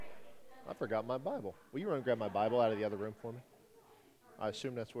forgot my Bible. Will you run and grab my Bible out of the other room for me? I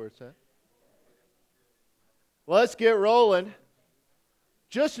assume that's where it's at. Let's get rolling.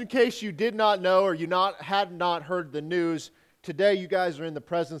 Just in case you did not know or had not heard the news, today you guys are in the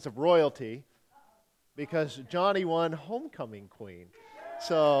presence of royalty because Johnny won Homecoming Queen.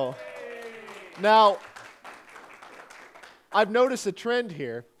 So, now, I've noticed a trend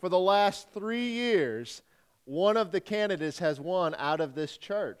here. For the last 3 years, one of the candidates has won out of this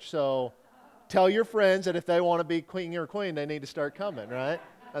church. So, tell your friends that if they want to be king or queen, they need to start coming, right?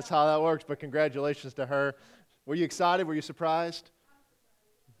 That's how that works, but congratulations to her. Were you excited? Were you surprised?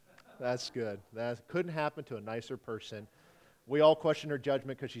 That's good. That couldn't happen to a nicer person. We all question her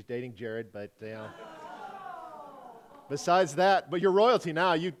judgment because she's dating Jared, but, besides that, but you're royalty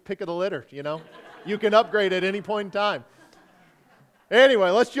now. You pick of the litter, You can upgrade at any point in time. Anyway,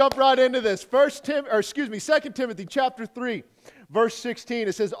 let's jump right into this. 2 Timothy chapter 3, verse 16.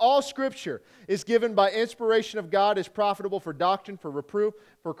 It says, all Scripture is given by inspiration of God, is profitable for doctrine, for reproof,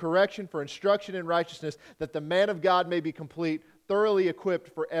 for correction, for instruction in righteousness, that the man of God may be complete, thoroughly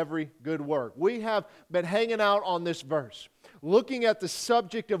equipped for every good work. We have been hanging out on this verse, looking at the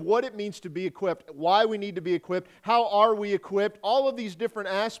subject of what it means to be equipped, why we need to be equipped, how are we equipped, all of these different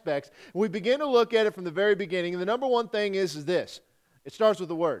aspects. We begin to look at it from the very beginning, and the number one thing is this. It starts with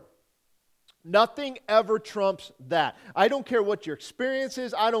the Word. Nothing ever trumps that. I don't care what your experience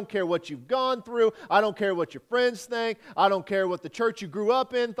is. I don't care what you've gone through. I don't care what your friends think. I don't care what the church you grew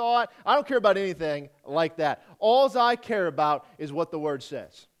up in thought. I don't care about anything like that. All I care about is what the Word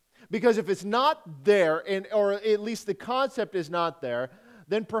says. Because if it's not there, or at least the concept is not there,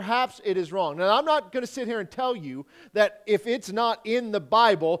 then perhaps it is wrong. Now, I'm not going to sit here and tell you that if it's not in the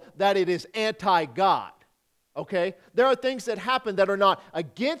Bible, that it is anti-God. Okay? There are things that happen that are not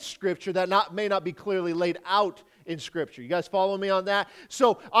against Scripture that may not be clearly laid out in Scripture. You guys follow me on that?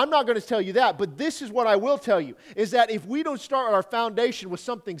 So I'm not going to tell you that, but this is what I will tell you, is that if we don't start our foundation with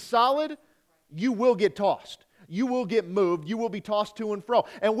something solid, you will get tossed. You will get moved. You will be tossed to and fro.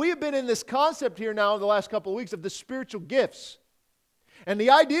 And we have been in this concept here now in the last couple of weeks of the spiritual gifts. And the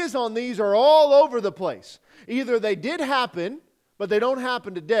ideas on these are all over the place. Either they did happen, but they don't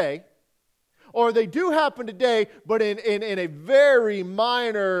happen today, or they do happen today, but in a very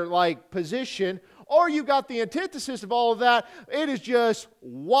minor position, or you got the antithesis of all of that. It is just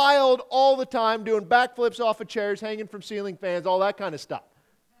wild all the time, doing backflips off of chairs, hanging from ceiling fans, all that kind of stuff.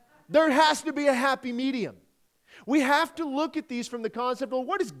 There has to be a happy medium. We have to look at these from the concept of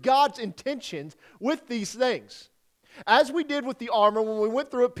what is God's intentions with these things. As we did with the armor, when we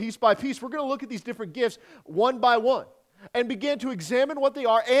went through it piece by piece, we're going to look at these different gifts one by one and begin to examine what they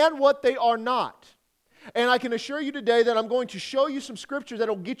are and what they are not. And I can assure you today that I'm going to show you some scriptures that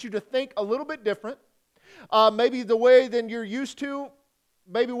will get you to think a little bit different. Maybe the way than you're used to,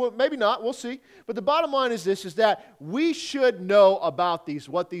 maybe not, we'll see. But the bottom line is this, is that we should know about these,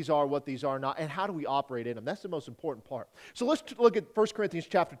 what these are not, and how do we operate in them. That's the most important part. So let's look at 1 Corinthians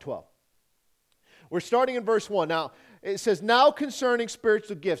chapter 12. We're starting in verse 1. Now, it says, now concerning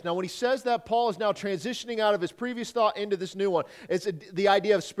spiritual gifts. Now, when he says that, Paul is now transitioning out of his previous thought into this new one. It's the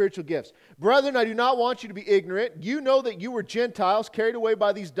idea of spiritual gifts. Brethren, I do not want you to be ignorant. You know that you were Gentiles, carried away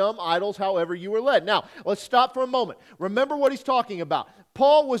by these dumb idols, however you were led. Now, let's stop for a moment. Remember what he's talking about.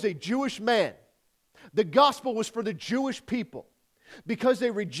 Paul was a Jewish man. The gospel was for the Jewish people. Because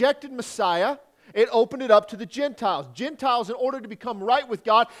they rejected Messiah, it opened it up to the Gentiles. Gentiles, in order to become right with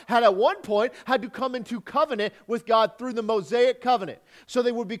God, had at one point had to come into covenant with God through the Mosaic covenant. So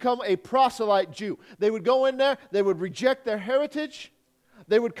they would become a proselyte Jew. They would go in there, they would reject their heritage,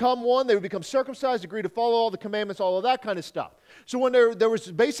 they would become circumcised, agree to follow all the commandments, all of that kind of stuff. So when there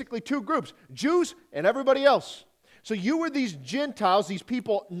was basically two groups, Jews and everybody else. So you were these Gentiles, these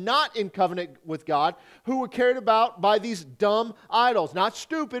people not in covenant with God, who were carried about by these dumb idols. Not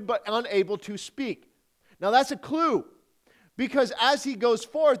stupid, but unable to speak. Now that's a clue. Because as he goes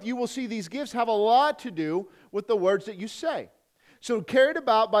forth, you will see these gifts have a lot to do with the words that you say. So carried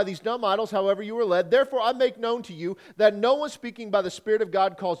about by these dumb idols, however you were led. Therefore I make known to you that no one speaking by the Spirit of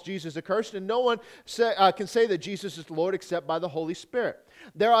God calls Jesus accursed, and no one can say that Jesus is Lord except by the Holy Spirit.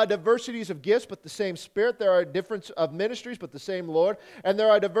 There are diversities of gifts, but the same Spirit. There are difference of ministries, but the same Lord. And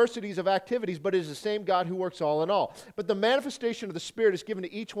there are diversities of activities, but it is the same God who works all in all. But the manifestation of the Spirit is given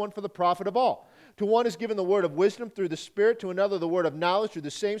to each one for the profit of all. To one is given the word of wisdom through the Spirit, to another the word of knowledge through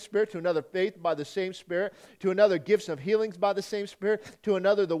the same Spirit, to another faith by the same Spirit, to another gifts of healings by the same Spirit, to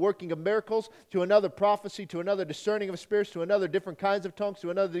another the working of miracles, to another prophecy, to another discerning of spirits, to another different kinds of tongues,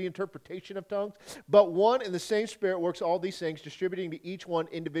 to another the interpretation of tongues. But one and the same Spirit works all these things, distributing to each one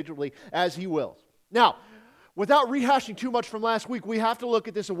individually as he wills. Now, Without rehashing too much from last week, we have to look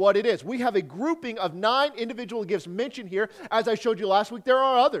at this and what it is. We have a grouping of 9 individual gifts mentioned here. As I showed you last week, there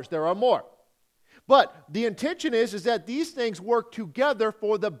are others. There are more. But the intention is that these things work together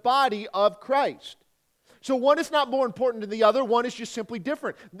for the body of Christ. So one is not more important than the other. One is just simply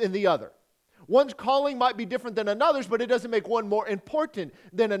different than the other. One's calling might be different than another's, but it doesn't make one more important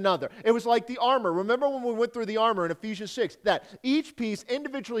than another. It was like the armor. Remember when we went through the armor in Ephesians 6, that each piece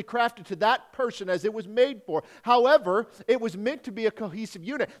individually crafted to that person as it was made for. However, it was meant to be a cohesive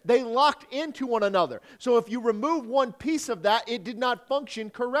unit. They locked into one another. So if you remove one piece of that, it did not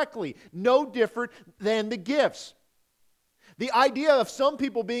function correctly. No different than the gifts. The idea of some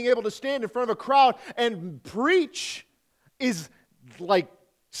people being able to stand in front of a crowd and preach is like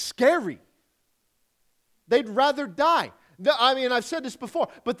scary. They'd rather die. I mean, I've said this before,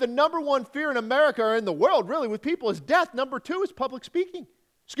 but the number one fear in America or in the world, really, with people is death. Number 2 is public speaking.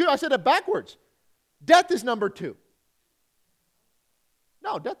 Excuse me, I said it backwards. Death is number 2.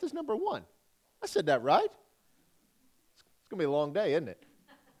 No, death is number 1. I said that right. It's going to be a long day, isn't it?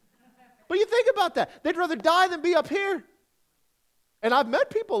 But you think about that. They'd rather die than be up here. And I've met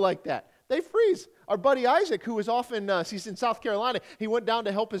people like that. They freeze. Our buddy Isaac, who was he's in South Carolina, he went down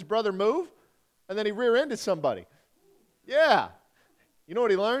to help his brother move. And then he rear-ended somebody. Yeah. You know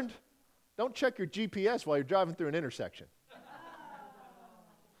what he learned? Don't check your GPS while you're driving through an intersection.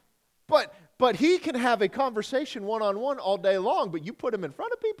 But he can have a conversation one-on-one all day long, but you put him in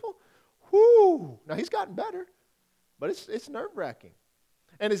front of people, whoo. Now, he's gotten better, but it's nerve-wracking.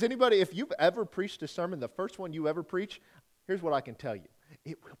 And if you've ever preached a sermon, the first one you ever preach, here's what I can tell you.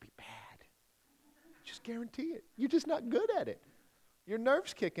 It will be bad. Just guarantee it. You're just not good at it. Your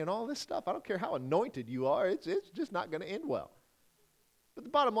nerves kick in, all this stuff. I don't care how anointed you are. It's just not going to end well. But the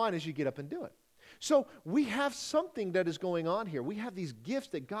bottom line is you get up and do it. So we have something that is going on here. We have these gifts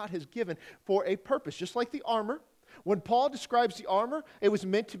that God has given for a purpose, just like the armor. When Paul describes the armor, it was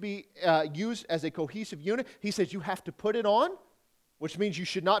meant to be used as a cohesive unit. He says you have to put it on, which means you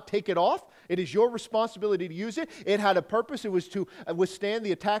should not take it off. It is your responsibility to use it. It had a purpose. It was to withstand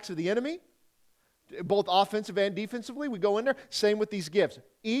the attacks of the enemy. Both offensive and defensively, we go in there. Same with these gifts.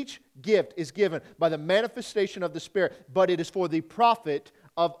 Each gift is given by the manifestation of the Spirit, but it is for the profit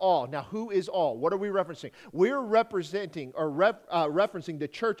of all. Now, who is all? What are we referencing? We're representing or referencing the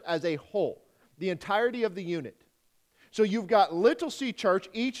church as a whole, the entirety of the unit. So you've got Little C Church,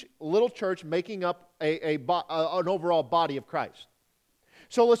 each little church making up an overall body of Christ.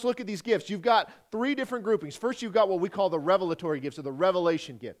 So let's look at these gifts. You've got 3 different groupings. First, you've got what we call the revelatory gifts, or the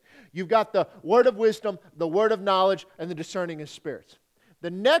revelation gift. You've got the word of wisdom, the word of knowledge, and the discerning of spirits. The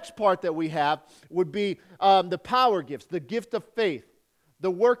next part that we have would be the power gifts, the gift of faith, the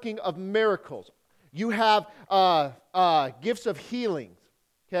working of miracles. You have gifts of healings,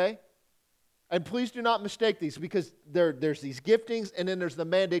 okay? And please do not mistake these, because there's these giftings, and then there's the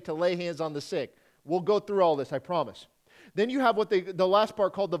mandate to lay hands on the sick. We'll go through all this, I promise. Then you have what the last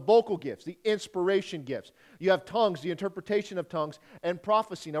part called the vocal gifts, the inspiration gifts. You have tongues, the interpretation of tongues, and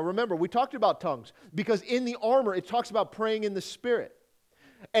prophecy. Now remember, we talked about tongues because in the armor it talks about praying in the Spirit.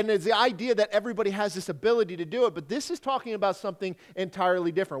 And it's the idea that everybody has this ability to do it, but this is talking about something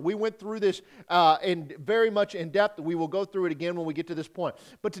entirely different. We went through this very much in depth. We will go through it again when we get to this point.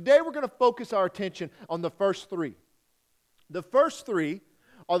 But today we're going to focus our attention on the first 3. The first 3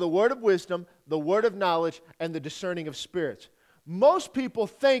 are the word of wisdom, the word of knowledge, and the discerning of spirits. Most people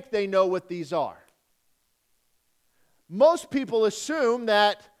think they know what these are. Most people assume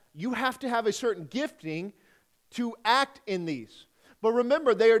that you have to have a certain gifting to act in these. But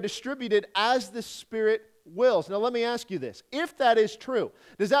remember, they are distributed as the Spirit wills. Now let me ask you this. If that is true,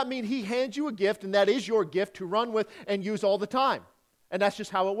 does that mean He hands you a gift and that is your gift to run with and use all the time? And that's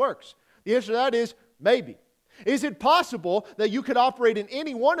just how it works. The answer to that is maybe. Is it possible that you could operate in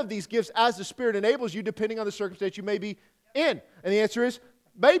any one of these gifts as the Spirit enables you, depending on the circumstance you may be in? And the answer is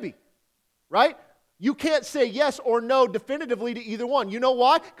maybe, right? You can't say yes or no definitively to either one. You know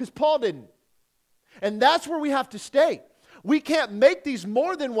why? Because Paul didn't. And that's where we have to stay. We can't make these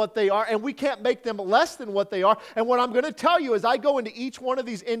more than what they are, and we can't make them less than what they are. And what I'm going to tell you as I go into each one of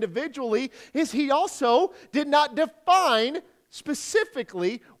these individually is he also did not define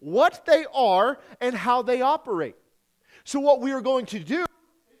specifically what they are and how they operate. So what we are going to do is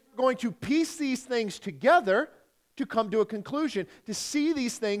we're going to piece these things together to come to a conclusion, to see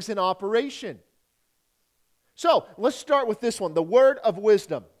these things in operation. So let's start with this one, the word of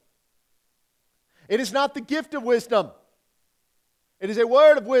wisdom. It is not the gift of wisdom. It is a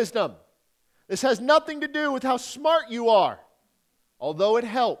word of wisdom. This has nothing to do with how smart you are, although it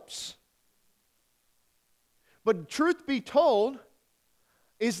helps. But truth be told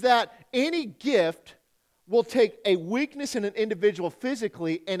is that any gift will take a weakness in an individual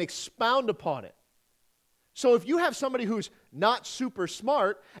physically and expound upon it. So if you have somebody who's not super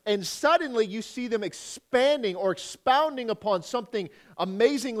smart and suddenly you see them expanding or expounding upon something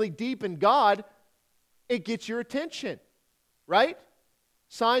amazingly deep in God, it gets your attention, right?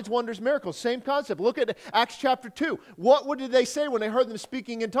 Signs, wonders, miracles, same concept. Look at Acts chapter 2. What did they say when they heard them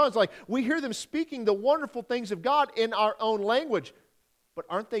speaking in tongues? Like, we hear them speaking the wonderful things of God in our own language. But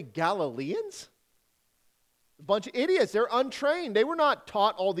aren't they Galileans? A bunch of idiots. They're untrained. They were not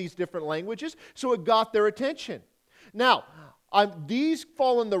taught all these different languages, so it got their attention. Now, these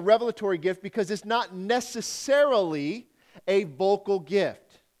fall in the revelatory gift because it's not necessarily a vocal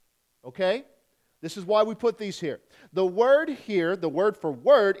gift. Okay? This is why we put these here. The word here, the word for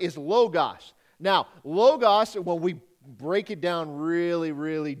word, is logos. Now, logos, when we break it down really,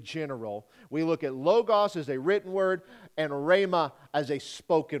 really general, we look at logos as a written word and rhema as a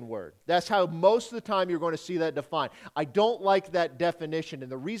spoken word. That's how most of the time you're going to see that defined. I don't like that definition,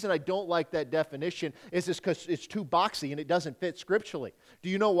 and the reason I don't like that definition is because it's too boxy and it doesn't fit scripturally. Do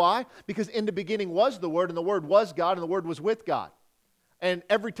you know why? Because in the beginning was the Word, and the Word was God, and the Word was with God. And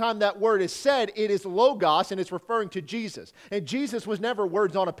every time that word is said, it is logos, and it's referring to Jesus. And Jesus was never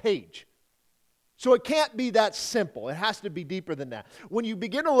words on a page. So it can't be that simple. It has to be deeper than that. When you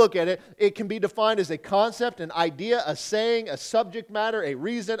begin to look at it, it can be defined as a concept, an idea, a saying, a subject matter, a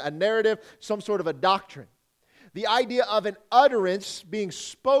reason, a narrative, some sort of a doctrine. The idea of an utterance being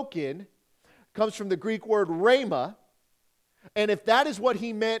spoken comes from the Greek word rhema. And if that is what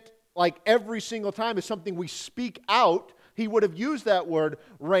he meant, like every single time is something we speak out, he would have used that word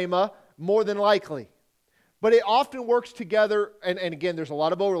rhema more than likely. But it often works together, and again, there's a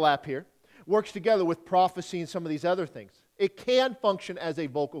lot of overlap here, works together with prophecy and some of these other things. It can function as a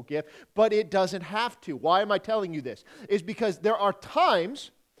vocal gift, but it doesn't have to. Why am I telling you this? It's because there are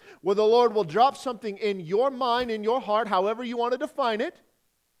times where the Lord will drop something in your mind, in your heart, however you want to define it,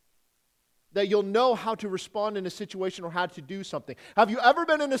 that you'll know how to respond in a situation or how to do something. Have you ever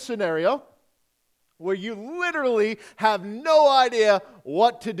been in a scenario where you literally have no idea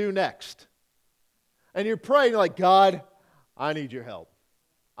what to do next? And you're praying like, God, I need your help.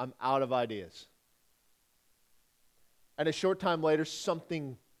 I'm out of ideas. And a short time later,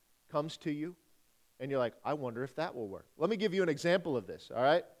 something comes to you, and you're like, I wonder if that will work. Let me give you an example of this, all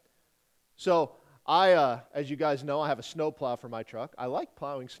right? So as you guys know, I have a snow plow for my truck. I like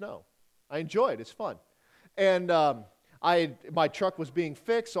plowing snow. I enjoy it. It's fun. And my truck was being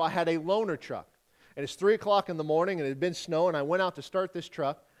fixed, so I had a loaner truck. And it's 3 o'clock in the morning, and it had been snowing. I went out to start this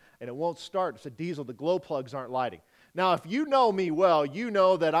truck, and it won't start. It's a diesel. The glow plugs aren't lighting. Now, if you know me well, you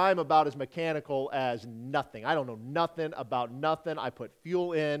know that I'm about as mechanical as nothing. I don't know nothing about nothing. I put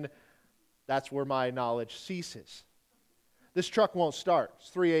fuel in. That's where my knowledge ceases. This truck won't start. It's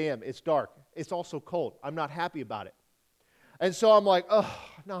 3 a.m. It's dark. It's also cold. I'm not happy about it. And so I'm like, oh,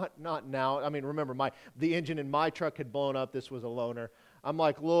 not now. I mean, remember, the engine in my truck had blown up. This was a loaner. I'm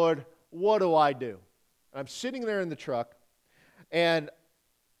like, Lord, what do I do? And I'm sitting there in the truck, and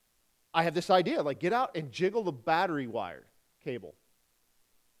I have this idea, like, get out and jiggle the battery wire cable.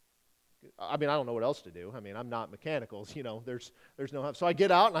 I mean, I don't know what else to do. I mean, I'm not mechanical, there's no help. So I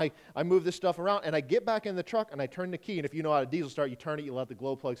get out, and I move this stuff around, and I get back in the truck, and I turn the key, and if you know how a diesel start, you turn it, you let the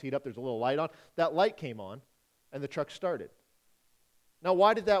glow plugs heat up, there's a little light on. That light came on, and the truck started. Now,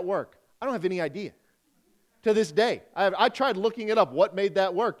 why did that work? I don't have any idea. To this day, I tried looking it up, what made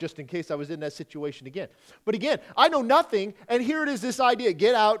that work, just in case I was in that situation again. But again, I know nothing, and here it is, this idea,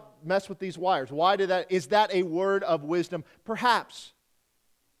 get out, mess with these wires. Is that a word of wisdom? Perhaps.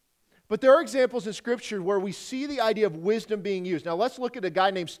 But there are examples in Scripture where we see the idea of wisdom being used. Now let's look at a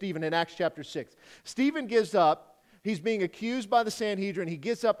guy named Stephen in Acts chapter 6. Stephen gives up. He's being accused by the Sanhedrin. He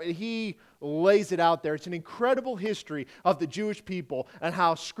gets up and he lays it out there. It's an incredible history of the Jewish people and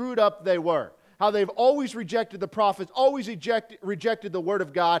how screwed up they were. How they've always rejected the prophets, always rejected the Word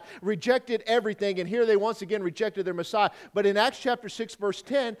of God, rejected everything, and here they once again rejected their Messiah. But in Acts chapter 6, verse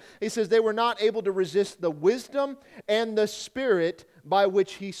 10, it says they were not able to resist the wisdom and the Spirit by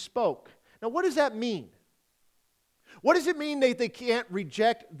which he spoke. Now, what does that mean? What does it mean that they can't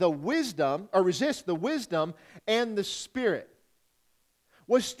reject the wisdom, or resist the wisdom and the Spirit?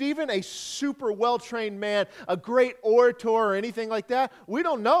 Was Stephen a super well-trained man, a great orator or anything like that? We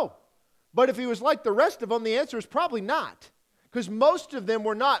don't know. But if he was like the rest of them, the answer is probably not. Because most of them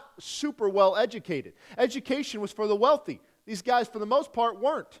were not super well educated. Education was for the wealthy. These guys, for the most part,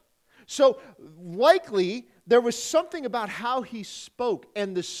 weren't. So likely, there was something about how he spoke.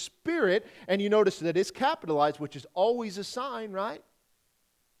 And the Spirit, and you notice that it's capitalized, which is always a sign, right?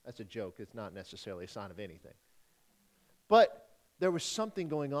 That's a joke. It's not necessarily a sign of anything. But there was something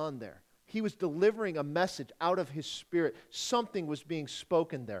going on there. He was delivering a message out of his spirit. Something was being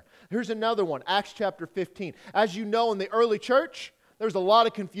spoken there. Here's another one, Acts chapter 15. As you know, in the early church, there was a lot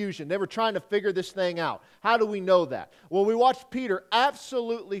of confusion. They were trying to figure this thing out. How do we know that? Well, we watched Peter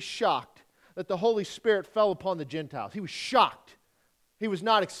absolutely shocked that the Holy Spirit fell upon the Gentiles. He was shocked. He was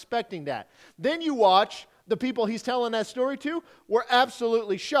not expecting that. Then you watch the people he's telling that story to were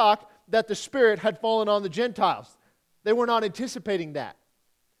absolutely shocked that the Spirit had fallen on the Gentiles. They were not anticipating that.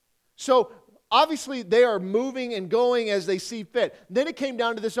 So, obviously, they are moving and going as they see fit. Then it came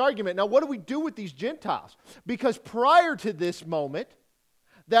down to this argument. Now, what do we do with these Gentiles? Because prior to this moment,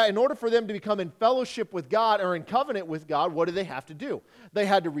 that in order for them to become in fellowship with God or in covenant with God, what do they have to do? They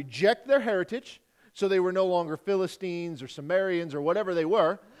had to reject their heritage, so they were no longer Philistines or Samaritans or whatever they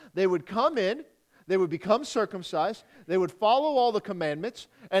were. They would come in, they would become circumcised, they would follow all the commandments,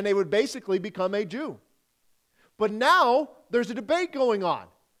 and they would basically become a Jew. But now, there's a debate going on.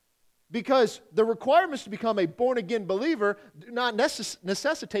 Because the requirements to become a born-again believer do not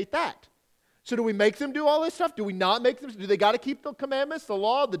necessitate that. So do we make them do all this stuff? Do we not make them? Do they got to keep the commandments, the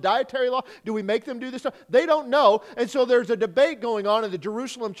law, the dietary law? Do we make them do this stuff? They don't know. And so there's a debate going on in the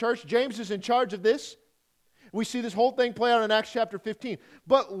Jerusalem church. James is in charge of this. We see this whole thing play out in Acts chapter 15.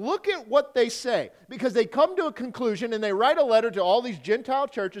 But look at what they say. Because they come to a conclusion and they write a letter to all these Gentile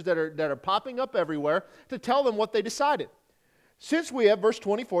churches that are popping up everywhere to tell them what they decided. Since we have, verse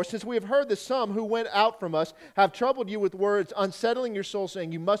 24, since we have heard that some who went out from us have troubled you with words, unsettling your soul,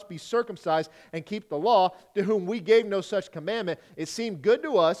 saying you must be circumcised and keep the law, to whom we gave no such commandment, it seemed good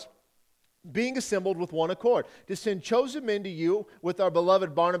to us, being assembled with one accord, to send chosen men to you with our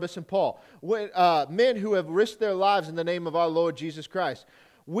beloved Barnabas and Paul, men who have risked their lives in the name of our Lord Jesus Christ.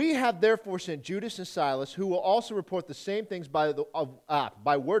 We have therefore sent Judas and Silas, who will also report the same things by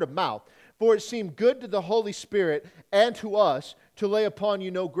word of mouth. For it seemed good to the Holy Spirit and to us to lay upon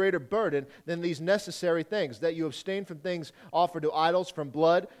you no greater burden than these necessary things, that you abstain from things offered to idols, from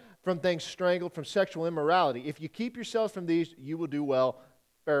blood, from things strangled, from sexual immorality. If you keep yourselves from these, you will do well,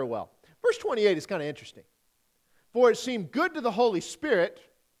 very well. Verse 28 is kind of interesting. For it seemed good to the Holy Spirit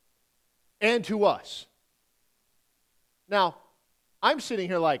and to us. Now, I'm sitting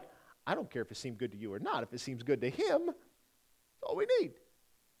here like, I don't care if it seemed good to you or not. If it seems good to him, that's all we need.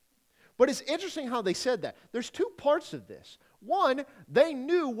 But it's interesting how they said that. There's two parts of this. One, they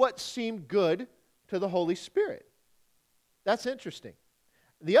knew what seemed good to the Holy Spirit. That's interesting.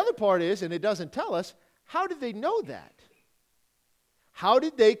 The other part is, and it doesn't tell us, how did they know that? How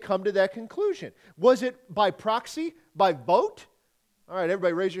did they come to that conclusion? Was it by proxy, by vote? All right,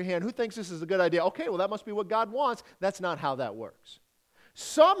 everybody raise your hand. Who thinks this is a good idea? Okay, well, that must be what God wants. That's not how that works.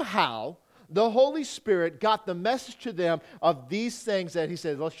 Somehow, the Holy Spirit got the message to them of these things that he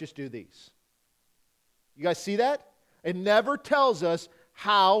said, let's just do these. You guys see that? It never tells us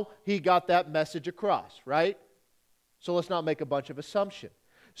how he got that message across, right? So let's not make a bunch of assumptions.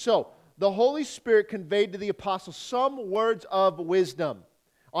 So, the Holy Spirit conveyed to the apostles some words of wisdom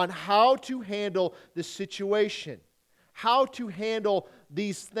on how to handle the situation, how to handle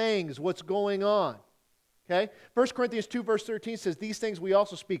these things, what's going on. Okay? 1 Corinthians 2 verse 13 says, these things we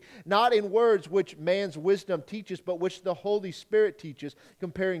also speak, not in words which man's wisdom teaches, but which the Holy Spirit teaches,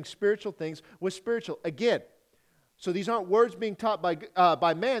 comparing spiritual things with spiritual. Again, so these aren't words being taught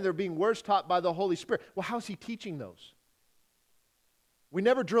by man, they're being words taught by the Holy Spirit. Well, how's he teaching those? We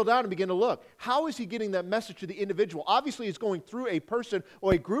never drill down and begin to look. How is he getting that message to the individual? Obviously, it's going through a person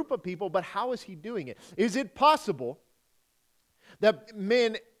or a group of people, but how is he doing it? Is it possible that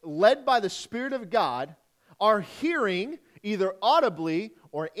men led by the Spirit of God are hearing either audibly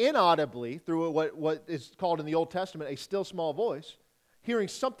or inaudibly through what is called in the Old Testament a still small voice, hearing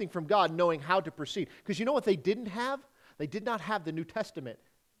something from God, knowing how to proceed? Because you know what they didn't have? They did not have the New Testament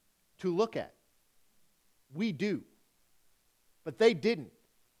to look at. We do. But they didn't.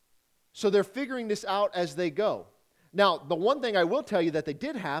 So they're figuring this out as they go. Now, the one thing I will tell you that they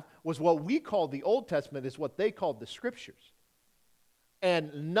did have was what we call the Old Testament is what they called the Scriptures.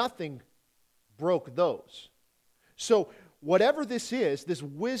 And nothing broke those. So whatever this is, this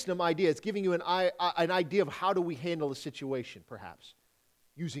wisdom idea, it's giving you an idea of how do we handle a situation, perhaps,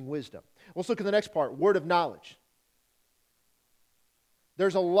 using wisdom. Let's look at the next part, word of knowledge.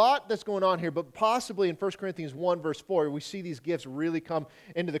 There's a lot that's going on here, but possibly in 1 Corinthians 1, verse 4, we see these gifts really come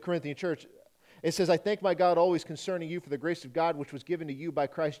into the Corinthian church. It says, I thank my God always concerning you for the grace of God which was given to you by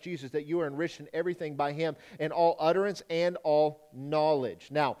Christ Jesus, that you are enriched in everything by him, in all utterance and all knowledge.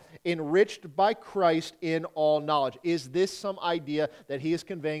 Now, enriched by Christ in all knowledge. Is this some idea that he is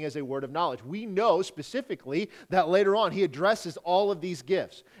conveying as a word of knowledge? We know specifically that later on he addresses all of these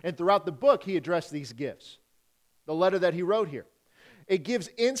gifts. And throughout the book he addressed these gifts. The letter that he wrote here. It gives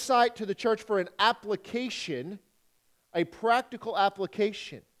insight to the church for an application, a practical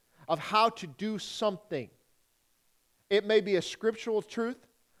application of how to do something. It may be a scriptural truth,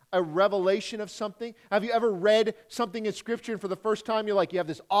 a revelation of something. Have you ever read something in Scripture and for the first time you have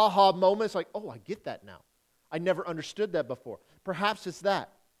this aha moment? It's like, oh, I get that now. I never understood that before. Perhaps it's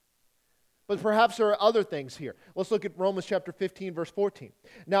that. But perhaps there are other things here. Let's look at Romans chapter 15, verse 14.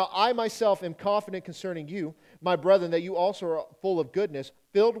 Now I myself am confident concerning you, my brethren, that you also are full of goodness,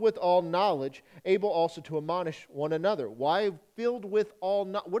 filled with all knowledge, able also to admonish one another. Why filled with all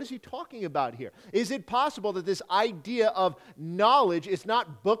knowledge? What is he talking about here? Is it possible that this idea of knowledge is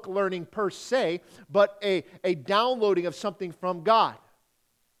not book learning per se, but a downloading of something from God?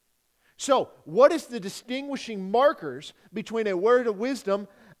 So, what is the distinguishing markers between a word of wisdom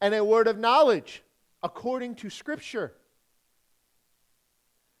and a word of knowledge, according to Scripture?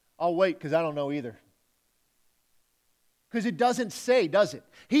 I'll wait because I don't know either. Because it doesn't say, does it?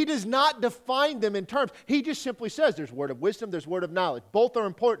 He does not define them in terms. He just simply says there's word of wisdom, there's word of knowledge. Both are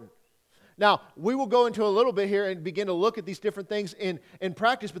important. Now, we will go into a little bit here and begin to look at these different things in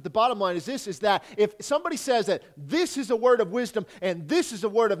practice, but the bottom line is this, is that if somebody says that this is a word of wisdom and this is a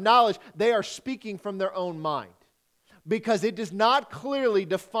word of knowledge, they are speaking from their own mind. Because it does not clearly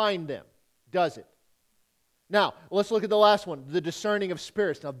define them, does it? Now, let's look at the last one, the discerning of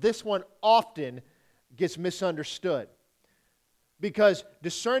spirits. Now, this one often gets misunderstood. Because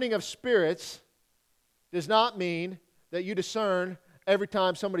discerning of spirits does not mean that you discern every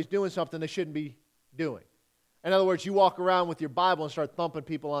time somebody's doing something they shouldn't be doing. In other words, you walk around with your Bible and start thumping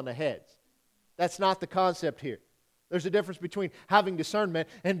people on the heads. That's not the concept here. There's a difference between having discernment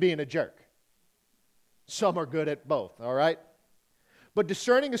and being a jerk. Some are good at both, all right? But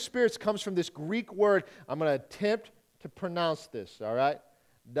discerning of spirits comes from this Greek word. I'm going to attempt to pronounce this, all right?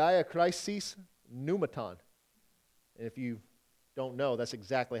 Diakrisis pneumaton. And if you don't know, that's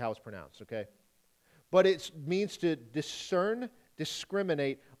exactly how it's pronounced, okay? But it means to discern,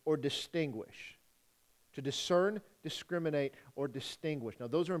 discriminate, or distinguish. To discern, discriminate, or distinguish. Now,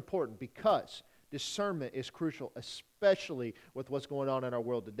 those are important because discernment is crucial, especially with what's going on in our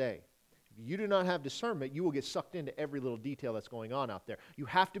world today. If you do not have discernment, you will get sucked into every little detail that's going on out there. You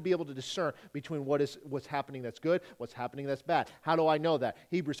have to be able to discern between what's happening that's good, what's happening that's bad. How do I know that?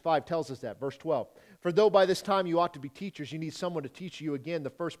 Hebrews 5 tells us that. Verse 12. For though by this time you ought to be teachers, you need someone to teach you again the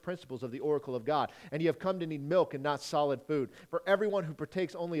first principles of the oracle of God. And you have come to need milk and not solid food. For everyone who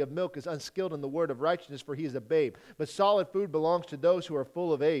partakes only of milk is unskilled in the word of righteousness, for he is a babe. But solid food belongs to those who are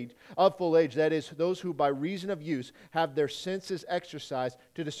full age, that is, those who by reason of use have their senses exercised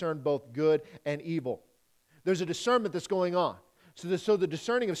to discern both good and evil. There's a discernment that's going on. So the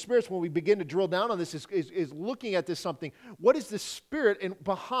discerning of spirits, when we begin to drill down on this, is looking at this something. What is the spirit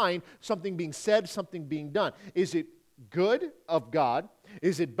behind something being said, something being done? Is it good of God?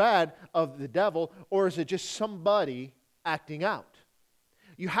 Is it bad of the devil? Or is it just somebody acting out?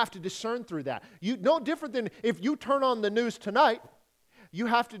 You have to discern through that. No different than if you turn on the news tonight, you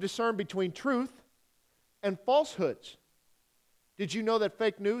have to discern between truth and falsehoods. Did you know that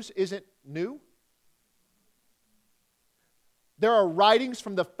fake news isn't new? There are writings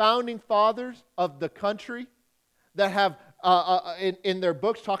from the founding fathers of the country that have in their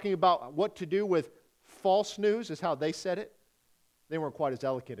books talking about what to do with false news, is how they said it. They weren't quite as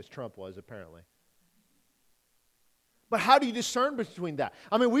eloquent as Trump was, apparently. But how do you discern between that?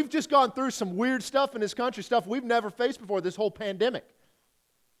 I mean, we've just gone through some weird stuff in this country, stuff we've never faced before, this whole pandemic.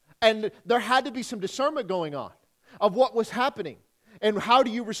 And there had to be some discernment going on of what was happening. And how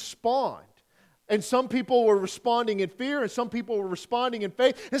do you respond? And some people were responding in fear, and some people were responding in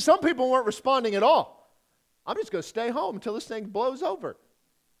faith, and some people weren't responding at all. I'm just going to stay home until this thing blows over.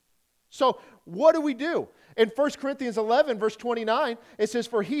 So what do? In 1 Corinthians 11, verse 29, it says,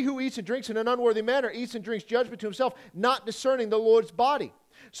 For he who eats and drinks in an unworthy manner eats and drinks judgment to himself, not discerning the Lord's body.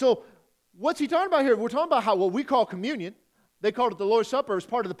 So what's he talking about here? We're talking about what we call communion. They called it the Lord's Supper as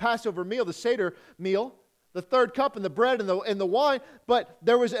part of the Passover meal, the Seder meal. The third cup and the bread and the wine, but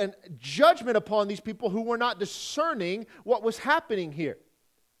there was a judgment upon these people who were not discerning what was happening here.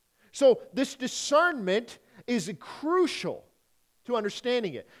 So this discernment is crucial to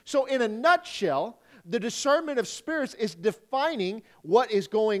understanding it. So in a nutshell, the discernment of spirits is defining what is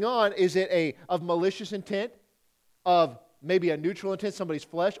going on. Is it of malicious intent, of maybe a neutral intent, somebody's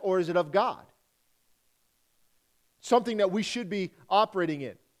flesh, or is it of God? Something that we should be operating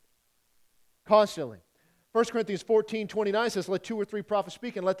in constantly. 1 Corinthians 14:29 says, Let two or three prophets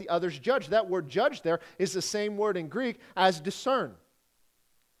speak and let the others judge. That word judge there is the same word in Greek as discern.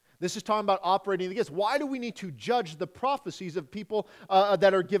 This is talking about operating the gifts. Why do we need to judge the prophecies of people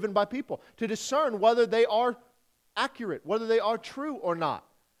that are given by people? To discern whether they are accurate, whether they are true or not.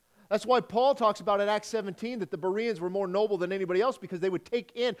 That's why Paul talks about in Acts 17 that the Bereans were more noble than anybody else because they would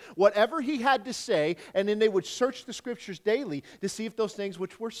take in whatever he had to say and then they would search the scriptures daily to see if those things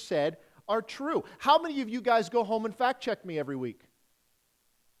which were said are true. How many of you guys go home and fact check me every week?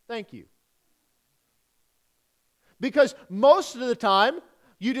 Thank you. Because most of the time,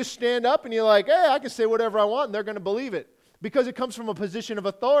 you just stand up and you're like, hey, I can say whatever I want and they're going to believe it. Because it comes from a position of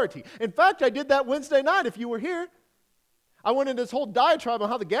authority. In fact, I did that Wednesday night if you were here. I went into this whole diatribe on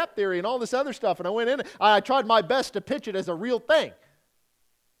how the gap theory and all this other stuff, and I went in, I tried my best to pitch it as a real thing.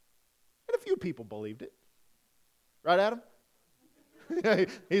 And a few people believed it. Right, Adam?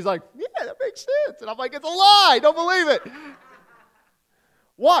 He's like, yeah, that makes sense. And I'm like, it's a lie. Don't believe it.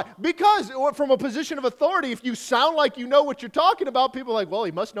 Why? Because from a position of authority, if you sound like you know what you're talking about, people are like, well,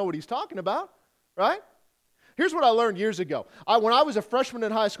 he must know what he's talking about, right? Here's what I learned years ago. When I was a freshman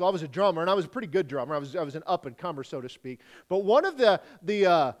in high school, I was a drummer, and I was a pretty good drummer. I was an up-and-comer, so to speak. But one of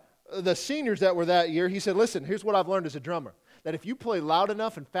the seniors that were that year, he said, listen, here's what I've learned as a drummer. That if you play loud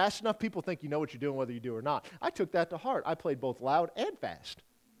enough and fast enough, people think you know what you're doing whether you do or not. I took that to heart. I played both loud and fast.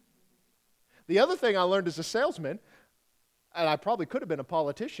 The other thing I learned as a salesman, and I probably could have been a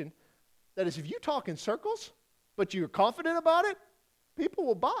politician, that is if you talk in circles, but you're confident about it, people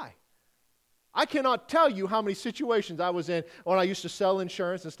will buy. I cannot tell you how many situations I was in when I used to sell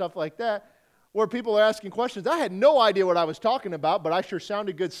insurance and stuff like that, where people are asking questions. I had no idea what I was talking about, but I sure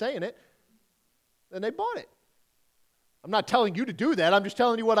sounded good saying it. And they bought it. I'm not telling you to do that. I'm just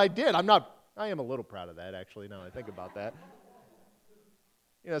telling you what I did. I am a little proud of that, actually, now that I think about that.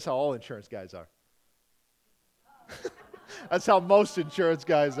 You know, that's how all insurance guys are. That's how most insurance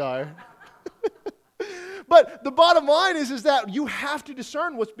guys are. But the bottom line is that you have to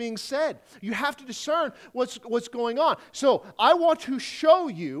discern what's being said. You have to discern what's going on. So I want to show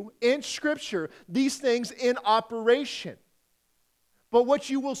you in Scripture these things in operation. But what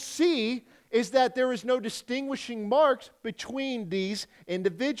you will see is that there is no distinguishing marks between these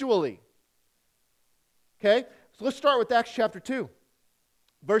individually. Okay? So let's start with Acts chapter 2.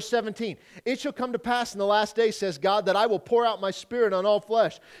 Verse 17, it shall come to pass in the last days, says God, that I will pour out my Spirit on all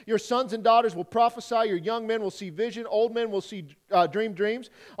flesh. Your sons and daughters will prophesy. Your young men will see vision. Old men will see dream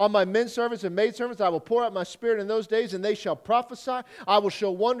dreams. On my men servants and maid servants I will pour out my Spirit in those days, and they shall prophesy. I will show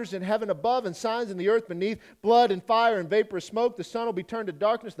wonders in heaven above and signs in the earth beneath, blood and fire and vapor of smoke. The sun will be turned to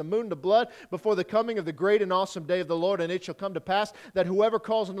darkness, the moon to blood, before the coming of the great and awesome day of the Lord. And it shall come to pass that whoever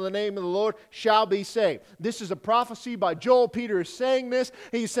calls on the name of the Lord shall be saved. This is a prophecy by Joel. Peter is saying this.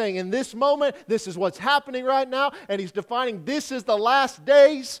 He's saying in this moment, this is what's happening right now, and he's defining this is the last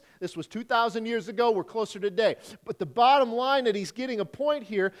days. This was 2,000 years ago. We're closer today. But the bottom line that he's getting a point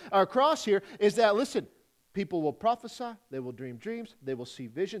here, or across here, is that, listen, people will prophesy, they will dream dreams, they will see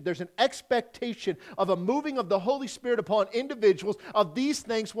vision. There's an expectation of a moving of the Holy Spirit upon individuals of these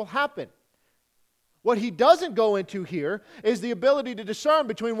things will happen. What he doesn't go into here is the ability to discern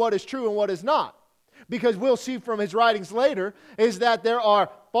between what is true and what is not. Because we'll see from his writings later is that there are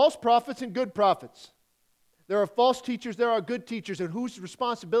false prophets and good prophets. There are false teachers, there are good teachers, and whose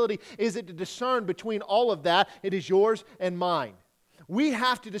responsibility is it to discern between all of that? It is yours and mine. We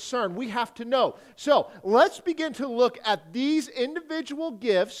have to discern, we have to know. So let's begin to look at these individual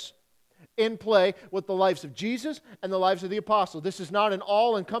gifts in play with the lives of Jesus and the lives of the apostles. This is not an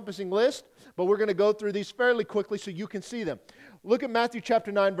all-encompassing list, but we're going to go through these fairly quickly so you can see them. Look at Matthew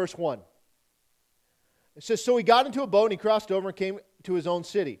chapter 9, verse 1. It says, so he got into a boat and he crossed over and came to his own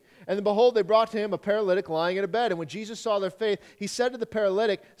city. And then behold, they brought to him a paralytic lying in a bed. And when Jesus saw their faith, he said to the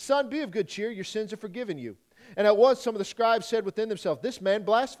paralytic, son, be of good cheer, your sins are forgiven you. And at once some of the scribes said within themselves, this man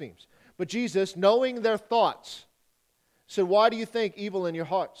blasphemes. But Jesus, knowing their thoughts, said, why do you think evil in your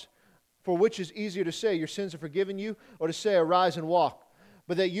hearts? For which is easier to say, your sins are forgiven you, or to say, arise and walk?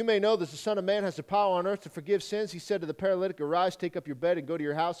 But that you may know that the Son of Man has the power on earth to forgive sins, he said to the paralytic, arise, take up your bed, and go to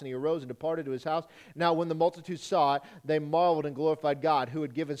your house. And he arose and departed to his house. Now when the multitude saw it, they marveled and glorified God, who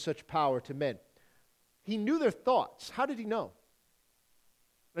had given such power to men. He knew their thoughts. How did he know?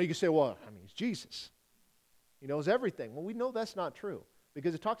 Now you can say, well, he's Jesus. He knows everything. Well, we know that's not true,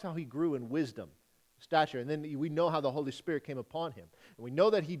 because it talks how he grew in wisdom, stature, and then we know how the Holy Spirit came upon him. And we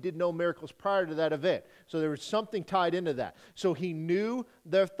know that he did no miracles prior to that event. So there was something tied into that. So he knew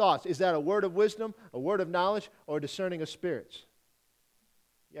their thoughts. Is that a word of wisdom, a word of knowledge, or a discerning of spirits?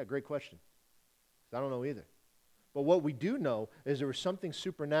 Yeah, great question. I don't know either. But what we do know is there was something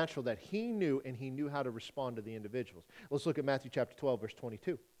supernatural that he knew, and he knew how to respond to the individuals. Let's look at Matthew chapter 12, verse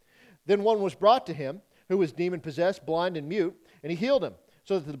 22. Then one was brought to him who was demon-possessed, blind and mute, and he healed him.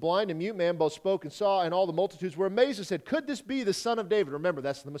 So that the blind and mute man both spoke and saw, and all the multitudes were amazed and said, could this be the Son of David? Remember,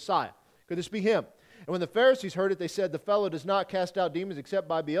 that's the Messiah. Could this be him? And And when the Pharisees heard it, they said, the fellow does not cast out demons except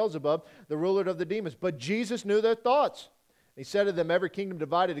by Beelzebub, the ruler of the demons. But Jesus knew their thoughts. He said to them, every kingdom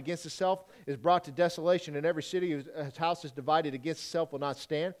divided against itself is brought to desolation, and every city whose house is divided against itself will not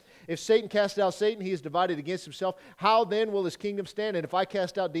stand. If Satan cast out Satan, he is divided against himself. How then will his kingdom stand? And if I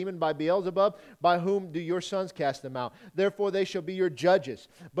cast out demons by Beelzebub, by whom do your sons cast them out? Therefore they shall be your judges.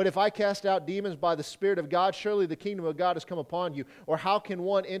 But if I cast out demons by the Spirit of God, surely the kingdom of God has come upon you. Or how can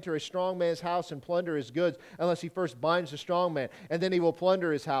one enter a strong man's house and plunder his goods, unless he first binds the strong man, and then he will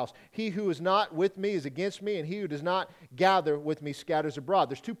plunder his house? He who is not with me is against me, and he who does not gather with me scatters abroad.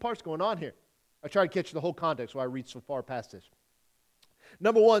 There's two parts going on here. I try to catch the whole context while I read so far past this.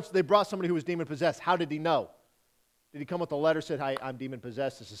 Number one, so they brought somebody who was demon-possessed. How did he know? Did he come with a letter that said, hi, I'm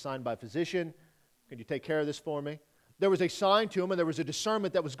demon-possessed. This is signed by a physician. Can you take care of this for me? There was a sign to him, and there was a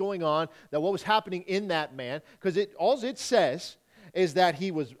discernment that was going on, that what was happening in that man, because all it says is that he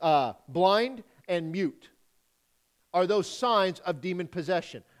was blind and mute. Are those signs of demon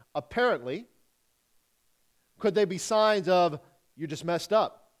possession? Apparently. Could they be signs of, you just messed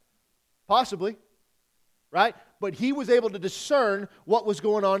up? Possibly, right? But he was able to discern what was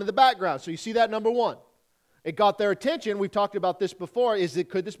going on in the background. So you see that, number one. It got their attention. We've talked about this before.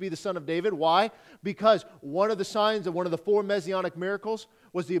 Could this be the son of David? Why? Because one of the signs of one of the four messianic miracles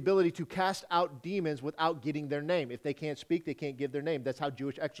was the ability to cast out demons without getting their name. If they can't speak, they can't give their name. That's how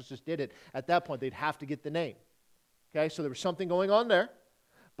Jewish exorcists did it. At that point, they'd have to get the name. Okay, so there was something going on there.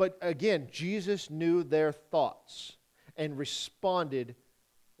 But again, Jesus knew their thoughts and responded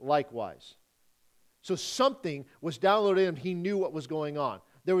likewise. So something was downloaded in him. He knew what was going on.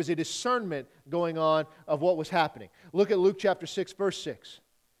 There was a discernment going on of what was happening. Look at Luke chapter 6, verse 6. It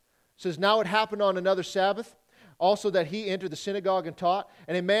says, now it happened on another Sabbath, also that he entered the synagogue and taught,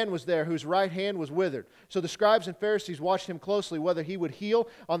 and a man was there whose right hand was withered. So the scribes and Pharisees watched him closely, whether he would heal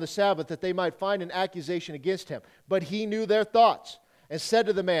on the Sabbath, that they might find an accusation against him. But he knew their thoughts, and said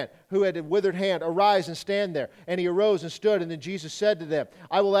to the man who had a withered hand, arise and stand there. And he arose and stood, and then Jesus said to them,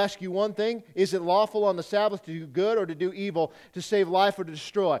 I will ask you one thing, is it lawful on the Sabbath to do good or to do evil, to save life or to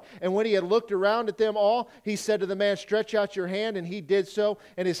destroy? And when he had looked around at them all, he said to the man, stretch out your hand, and he did so,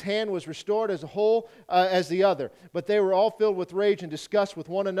 and his hand was restored as whole as the other. But they were all filled with rage and discussed with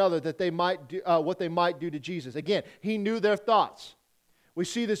one another that they might do, what they might do to Jesus. Again, he knew their thoughts. We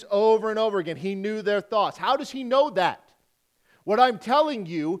see this over and over again. He knew their thoughts. How does he know that? What I'm telling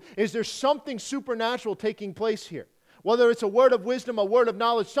you is there's something supernatural taking place here. Whether it's a word of wisdom, a word of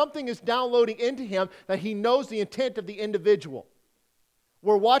knowledge, something is downloading into him that he knows the intent of the individual.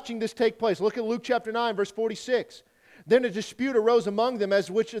 We're watching this take place. Look at Luke chapter 9, verse 46. Then a dispute arose among them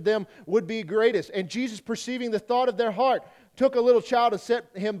as which of them would be greatest. And Jesus, perceiving the thought of their heart, took a little child and set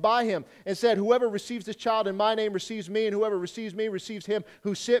him by him, and said, whoever receives this child in my name receives me, and whoever receives me receives him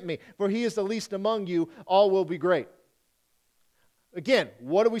who sent me. For he is the least among you, all will be great. Again,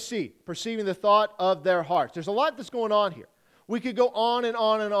 what do we see? Perceiving the thought of their hearts. There's a lot that's going on here. We could go on and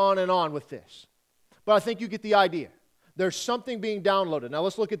on and on and on with this. But I think you get the idea. There's something being downloaded. Now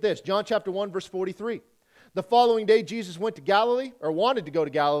let's look at this. John chapter 1, verse 43. The following day, Jesus went to Galilee, or wanted to go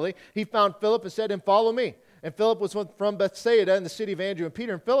to Galilee. He found Philip and said to him, follow me. And Philip was from Bethsaida in the city of Andrew and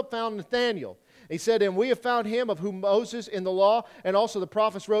Peter. And Philip found Nathanael. He said to him, we have found him of whom Moses in the law and also the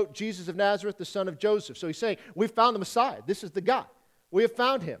prophets wrote, Jesus of Nazareth, the son of Joseph. So he's saying, we found the Messiah. This is the guy. We have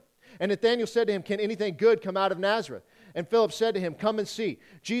found him. And Nathanael said to him, can anything good come out of Nazareth? And Philip said to him, come and see.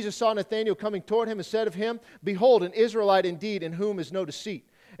 Jesus saw Nathanael coming toward him and said of him, behold, an Israelite indeed, in whom is no deceit.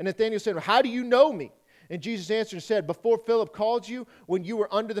 And Nathanael said, how do you know me? And Jesus answered and said, before Philip called you, when you were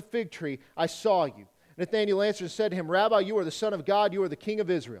under the fig tree, I saw you. Nathanael answered and said to him, Rabbi, you are the Son of God, you are the King of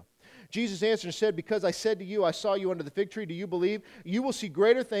Israel. Jesus answered and said, because I said to you, I saw you under the fig tree, do you believe? You will see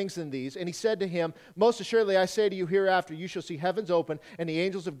greater things than these. And he said to him, most assuredly I say to you, hereafter you shall see heavens open and the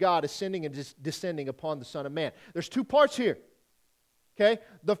angels of God ascending and descending upon the Son of Man. There's two parts here. Okay?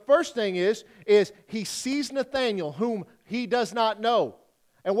 The first thing is he sees Nathanael, whom he does not know.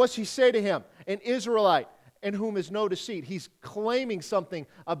 And what's he say to him? An Israelite in whom is no deceit. He's claiming something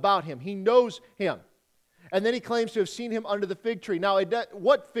about him. He knows him. And then he claims to have seen him under the fig tree. Now,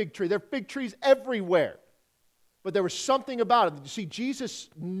 what fig tree? There are fig trees everywhere. But there was something about it. You see, Jesus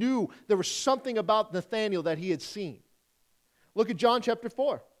knew there was something about Nathanael that he had seen. Look at John chapter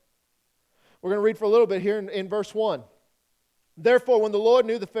 4. We're going to read for a little bit here in verse 1. Therefore, when the Lord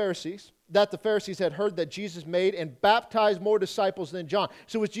knew that the Pharisees had heard that Jesus made and baptized more disciples than John.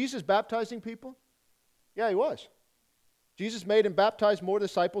 So was Jesus baptizing people? Yeah, he was. Jesus made and baptized more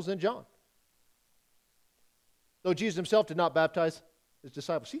disciples than John. Though Jesus himself did not baptize his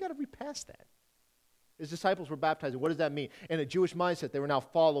disciples. So you got to read past that. His disciples were baptizing. What does that mean? In a Jewish mindset, they were now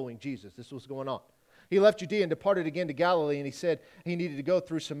following Jesus. This was going on. He left Judea and departed again to Galilee, and he said he needed to go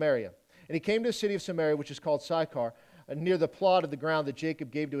through Samaria. And he came to the city of Samaria, which is called Sychar, near the plot of the ground that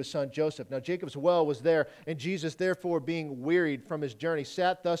Jacob gave to his son Joseph. Now Jacob's well was there, and Jesus, therefore, being wearied from his journey,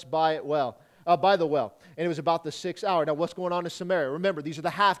 sat thus by the well. And it was about the 6th hour. Now what's going on in Samaria? Remember, these are the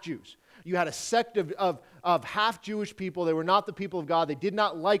half-Jews. You had a sect of half-Jewish people. They were not the people of God. They did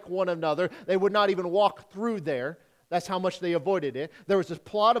not like one another. They would not even walk through there. That's how much they avoided it. There was this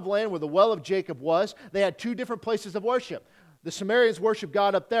plot of land where the well of Jacob was. They had 2 different places of worship. The Samaritans worshiped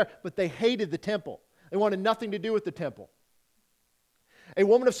God up there, but they hated the temple. They wanted nothing to do with the temple. A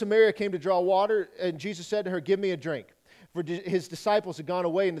woman of Samaria came to draw water, and Jesus said to her, "Give me a drink." For his disciples had gone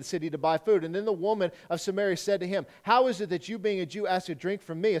away into the city to buy food. And then the woman of Samaria said to him, "How is it that you, being a Jew, ask a drink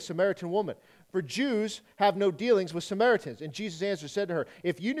from me, a Samaritan woman? For Jews have no dealings with Samaritans." And Jesus answered, said to her,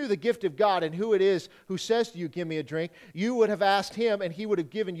 "If you knew the gift of God and who it is who says to you, 'Give me a drink,' you would have asked him, and he would have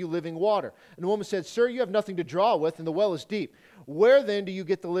given you living water." And the woman said, "Sir, you have nothing to draw with, and the well is deep. Where then do you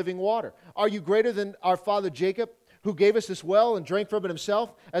get the living water? Are you greater than our father Jacob, who gave us this well and drank from it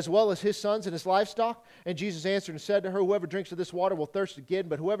himself, as well as his sons and his livestock?" And Jesus answered and said to her, "Whoever drinks of this water will thirst again,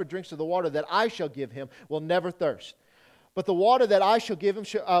 but whoever drinks of the water that I shall give him will never thirst. But the water that I shall give him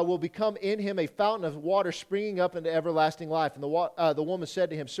will become in him a fountain of water springing up into everlasting life." And the woman said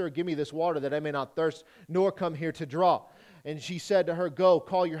to him, "Sir, give me this water that I may not thirst, nor come here to draw." And she said to her, "Go,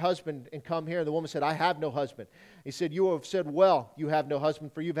 call your husband and come here." And the woman said, "I have no husband." He said, "You have said well, you have no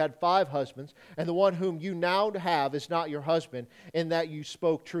husband, for you've had 5 husbands, and the one whom you now have is not your husband, in that you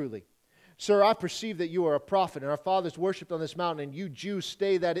spoke truly. Sir, I perceive that you are a prophet, and our fathers worshipped on this mountain, and you Jews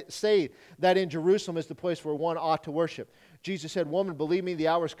say that in Jerusalem is the place where one ought to worship." Jesus said, "Woman, believe me, the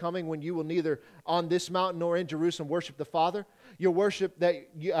hour is coming when you will neither on this mountain nor in Jerusalem worship the Father. You worship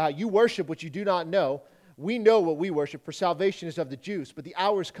what you do not know. We know what we worship, for salvation is of the Jews. But the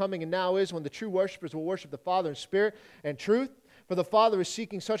hour is coming, and now is, when the true worshipers will worship the Father in spirit and truth. For the Father is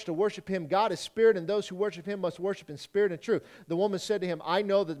seeking such to worship him. God is spirit, and those who worship him must worship in spirit and truth." The woman said to him, "I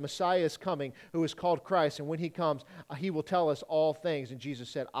know that the Messiah is coming, who is called Christ, and when he comes, he will tell us all things." And Jesus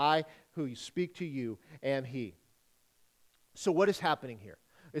said, "I who speak to you am he." So what is happening here?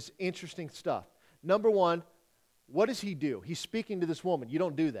 It's interesting stuff. Number one, what does he do? He's speaking to this woman. You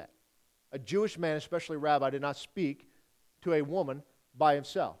don't do that. A Jewish man, especially a rabbi, did not speak to a woman by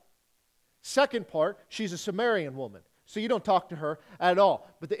himself. Second part, she's a Samaritan woman. So you don't talk to her at all.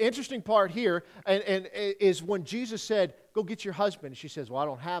 But the interesting part here is when Jesus said, "Go get your husband." She says, "Well, I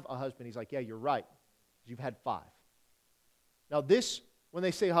don't have a husband." He's like, "Yeah, you're right. You've had 5. Now this, when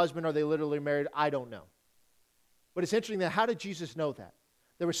they say husband, are they literally married? I don't know. But it's interesting that how did Jesus know that?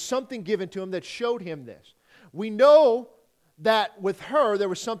 There was something given to him that showed him this. We know that with her, there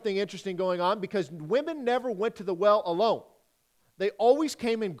was something interesting going on because women never went to the well alone. They always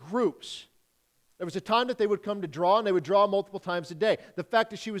came in groups. There was a time that they would come to draw, and they would draw multiple times a day. The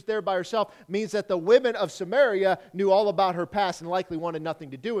fact that she was there by herself means that the women of Samaria knew all about her past and likely wanted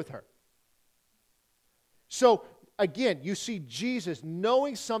nothing to do with her. So, again, you see Jesus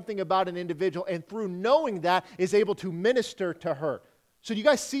knowing something about an individual, and through knowing that is able to minister to her. So you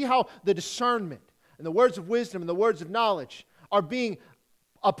guys see how the discernment and the words of wisdom and the words of knowledge are being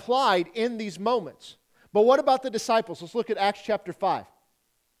applied in these moments. But what about the disciples? Let's look at Acts chapter 5.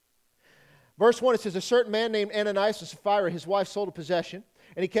 Verse 1, it says, "A certain man named Ananias of Sapphira, his wife, sold a possession,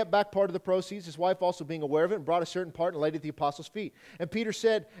 and he kept back part of the proceeds, his wife also being aware of it, and brought a certain part and laid it at the apostles' feet. And Peter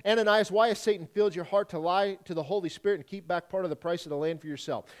said, 'Ananias, why has Satan filled your heart to lie to the Holy Spirit and keep back part of the price of the land for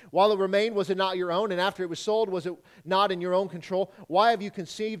yourself? While it remained, was it not your own? And after it was sold, was it not in your own control? Why have you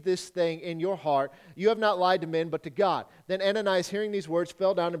conceived this thing in your heart? You have not lied to men, but to God.' Then Ananias, hearing these words,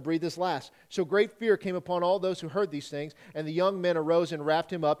 fell down and breathed his last. So great fear came upon all those who heard these things, and the young men arose and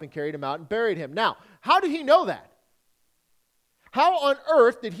wrapped him up and carried him out and buried him." Now, how did he know that? How on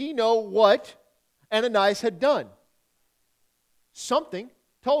earth did he know what Ananias had done? Something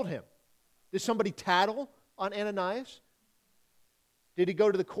told him. Did somebody tattle on Ananias? Did he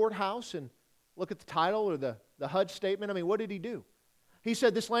go to the courthouse and look at the title or the HUD statement? I mean, what did he do? He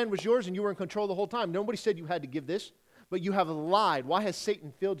said, "This land was yours and you were in control the whole time. Nobody said you had to give this, but you have lied. Why has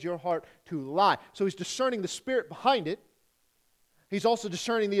Satan filled your heart to lie?" So he's discerning the spirit behind it. He's also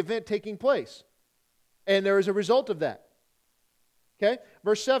discerning the event taking place. And there is a result of that. Okay,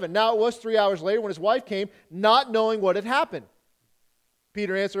 verse 7. "Now it was 3 hours later when his wife came, not knowing what had happened.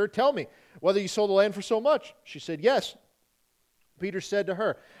 Peter answered her, 'Tell me whether you sold the land for so much.' She said, 'Yes.' Peter said to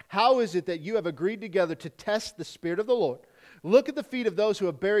her, 'How is it that you have agreed together to test the Spirit of the Lord? Look at the feet of those who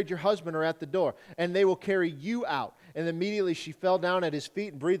have buried your husband are at the door, and they will carry you out. And immediately she fell down at his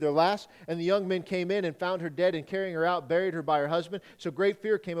feet and breathed her last. And the young men came in and found her dead, and carrying her out, buried her by her husband. So great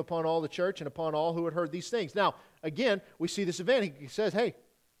fear came upon all the church and upon all who had heard these things. Now, again, we see this event. He says, hey,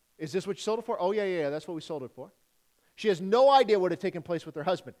 is this what you sold it for? Oh, yeah, that's what we sold it for. She has no idea what had taken place with her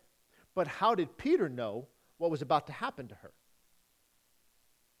husband. But how did Peter know what was about to happen to her?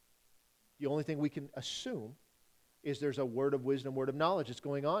 The only thing we can assume is there's a word of wisdom, word of knowledge that's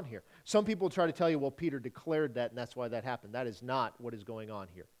going on here. Some people try to tell you, well, Peter declared that and that's why that happened. That is not what is going on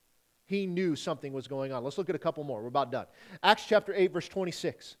here. He knew something was going on. Let's look at a couple more. We're about done. Acts chapter 8, verse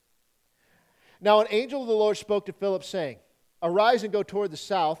 26. Now an angel of the Lord spoke to Philip, saying, arise and go toward the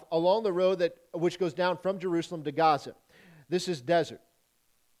south along the road which goes down from Jerusalem to Gaza. This is desert.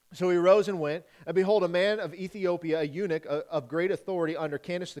 So he rose and went, and behold, a man of Ethiopia, a eunuch of great authority under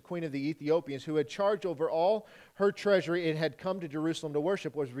Candace, the queen of the Ethiopians, who had charge over all her treasury and had come to Jerusalem to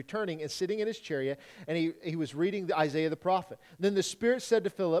worship, was returning and sitting in his chariot, and he was reading Isaiah the prophet. Then the Spirit said to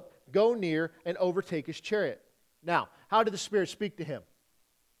Philip, go near and overtake his chariot. Now, how did the Spirit speak to him?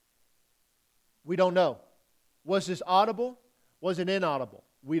 We don't know. Was this audible? Was it inaudible?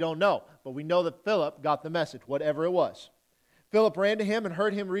 We don't know. But we know that Philip got the message, whatever it was. Philip ran to him and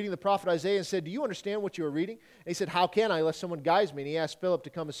heard him reading the prophet Isaiah and said, do you understand what you are reading? And he said, how can I, unless someone guides me? And he asked Philip to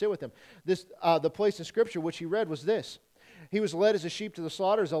come and sit with him. The place in Scripture which he read was this. He was led as a sheep to the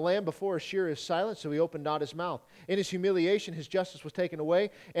slaughter, as a lamb before a shearer is silent, so he opened not his mouth. In his humiliation his justice was taken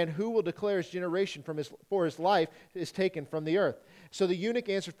away, and who will declare his generation for his life is taken from the earth? So the eunuch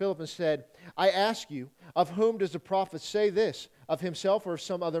answered Philip and said, I ask you, of whom does the prophet say this? Of himself or of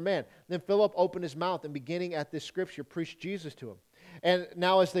some other man? Then Philip opened his mouth and beginning at this scripture preached Jesus to him. And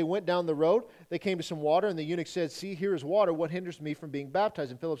now as they went down the road, they came to some water, and the eunuch said, see, here is water. What hinders me from being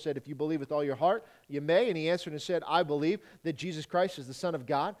baptized? And Philip said, if you believe with all your heart, you may. And he answered and said, I believe that Jesus Christ is the Son of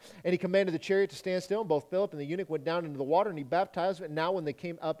God. And he commanded the chariot to stand still. And both Philip and the eunuch went down into the water, and he baptized him. And now when they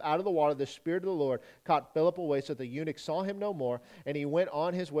came up out of the water, the Spirit of the Lord caught Philip away, so that the eunuch saw him no more. And he went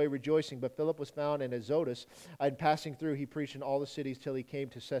on his way rejoicing. But Philip was found in Azotus, and passing through, he preached in all the cities till he came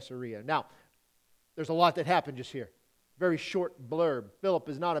to Caesarea. Now, there's a lot that happened just here. Very short blurb. Philip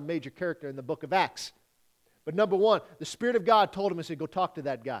is not a major character in the book of Acts. But number one, the Spirit of God told him and said, go talk to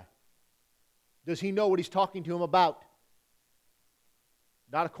that guy. Does he know what he's talking to him about?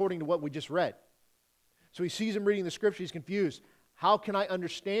 Not according to what we just read. So he sees him reading the scripture. He's confused. How can I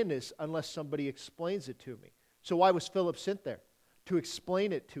understand this unless somebody explains it to me? So why was Philip sent there? To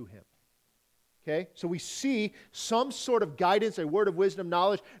explain it to him. Okay, so we see some sort of guidance, a word of wisdom,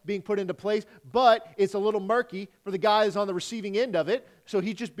 knowledge being put into place, but it's a little murky for the guy who's on the receiving end of it, so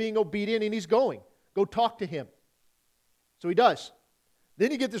he's just being obedient and he's going. Go talk to him. So he does.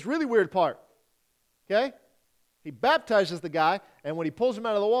 Then you get this really weird part. Okay? He baptizes the guy, and when he pulls him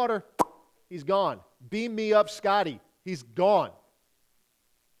out of the water, he's gone. Beam me up, Scotty. He's gone.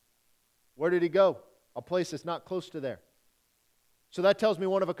 Where did he go? A place that's not close to there. So that tells me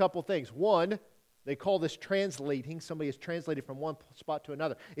one of a couple things. One, they call this translating. Somebody is translated from one spot to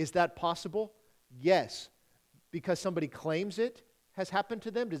another. Is that possible? Yes. Because somebody claims it has happened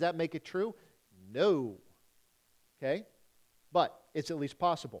to them, does that make it true? No. Okay? But it's at least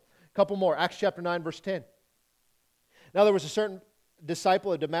possible. A couple more. Acts chapter 9, verse 10. Now there was a certain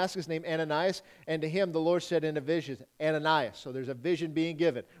disciple of Damascus named Ananias, and to him the Lord said in a vision, Ananias. So there's a vision being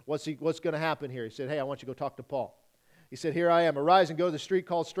given. What's going to happen here? He said, hey, I want you to go talk to Paul. He said, here I am. Arise and go to the street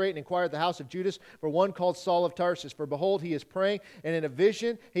called Straight and inquire at the house of Judas for one called Saul of Tarsus. For behold, he is praying, and in a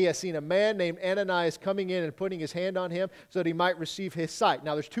vision he has seen a man named Ananias coming in and putting his hand on him so that he might receive his sight.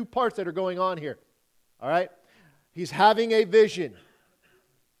 Now there's two parts that are going on here. All right? He's having a vision.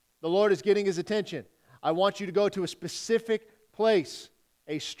 The Lord is getting his attention. I want you to go to a specific place,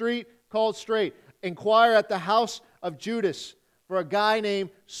 a street called Straight. Inquire at the house of Judas for a guy named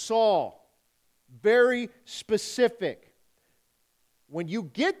Saul. Very specific. When you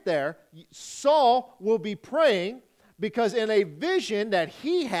get there, Saul will be praying because in a vision that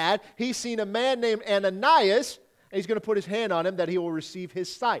he had, he's seen a man named Ananias, and he's going to put his hand on him that he will receive his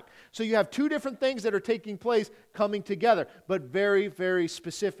sight. So you have two different things that are taking place coming together, but very, very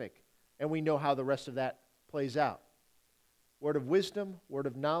specific. And we know how the rest of that plays out. Word of wisdom, word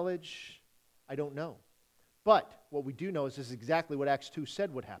of knowledge, I don't know. But what we do know is this is exactly what Acts 2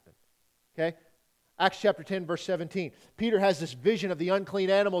 said would happen. Okay? Acts chapter 10, verse 17. Peter has this vision of the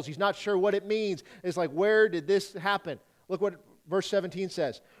unclean animals. He's not sure what it means. It's like, where did this happen? Look what verse 17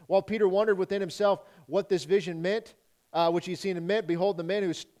 says. While Peter wondered within himself what this vision meant, which he had seen and met. Behold, the men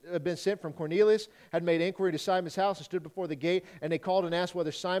who had been sent from Cornelius had made inquiry to Simon's house and stood before the gate. And they called and asked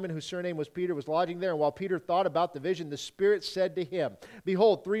whether Simon, whose surname was Peter, was lodging there. And while Peter thought about the vision, the Spirit said to him,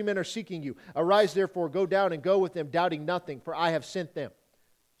 Behold, 3 men are seeking you. Arise, therefore, go down and go with them, doubting nothing, for I have sent them.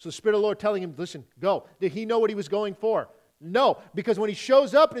 So the Spirit of the Lord telling him, listen, go. Did he know what he was going for? No, because when he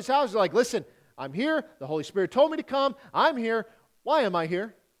shows up in his house, he's like, listen, I'm here. The Holy Spirit told me to come. I'm here. Why am I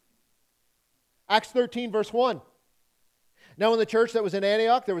here? Acts 13, verse 1. Now in the church that was in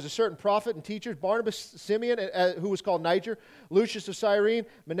Antioch, there was a certain prophet and teacher, Barnabas, Simeon, who was called Niger, Lucius of Cyrene,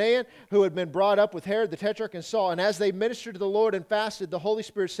 Manaen, who had been brought up with Herod the Tetrarch and Saul. And as they ministered to the Lord and fasted, the Holy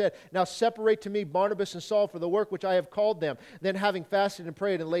Spirit said, Now separate to me Barnabas and Saul for the work which I have called them. Then having fasted and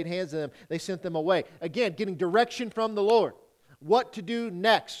prayed and laid hands on them, they sent them away. Again, getting direction from the Lord. What to do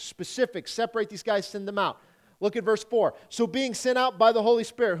next. Specifics. Separate these guys, send them out. Look at verse 4. So being sent out by the Holy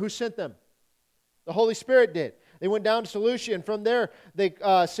Spirit, who sent them? The Holy Spirit did. They went down to Seleucia, and from there they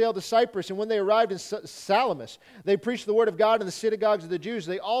sailed to Cyprus. And when they arrived in Salamis, they preached the word of God in the synagogues of the Jews.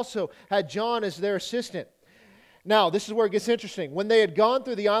 They also had John as their assistant. Now, this is where it gets interesting. When they had gone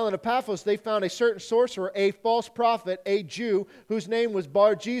through the island of Paphos, they found a certain sorcerer, a false prophet, a Jew, whose name was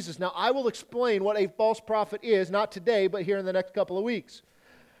Bar-Jesus. Now, I will explain what a false prophet is, not today, but here in the next couple of weeks.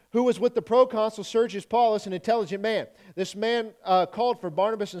 Who was with the proconsul Sergius Paulus, an intelligent man. This man called for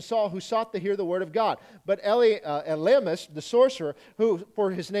Barnabas and Saul, who sought to hear the word of God. But Elymas, the sorcerer, who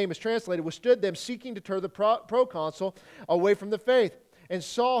for his name is translated, withstood them, seeking to turn the proconsul away from the faith. And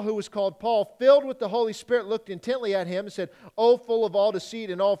Saul, who was called Paul, filled with the Holy Spirit, looked intently at him and said, O full of all deceit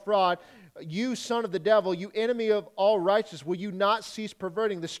and all fraud, you son of the devil, you enemy of all righteousness, will you not cease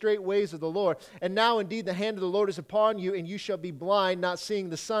perverting the straight ways of the Lord? And now indeed the hand of the Lord is upon you, and you shall be blind, not seeing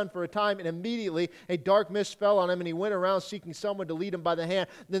the sun for a time. And immediately a dark mist fell on him, and he went around seeking someone to lead him by the hand.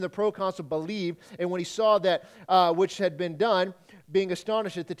 Then the proconsul believed, and when he saw that which had been done, being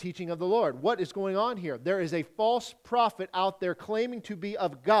astonished at the teaching of the Lord. What is going on here? There is a false prophet out there claiming to be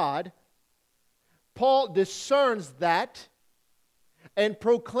of God. Paul discerns that and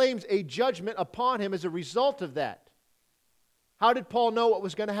proclaims a judgment upon him as a result of that. How did Paul know what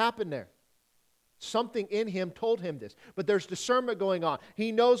was going to happen there? Something in him told him this. But there's discernment going on.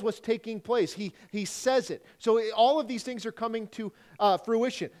 He knows what's taking place. He says it. So all of these things are coming to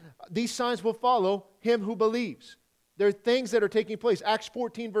fruition. These signs will follow him who believes. There are things that are taking place. Acts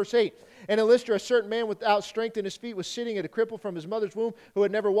 14, verse 8. And in Lystra, a certain man without strength in his feet was sitting at a cripple from his mother's womb who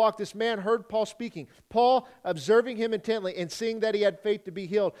had never walked. This man heard Paul speaking. Paul, observing him intently and seeing that he had faith to be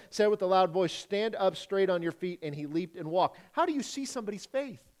healed, said with a loud voice, Stand up straight on your feet. And he leaped and walked. How do you see somebody's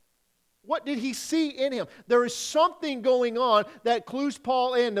faith? What did he see in him? There is something going on that clues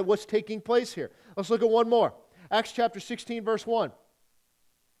Paul in to what's taking place here. Let's look at one more. Acts chapter 16, verse 1.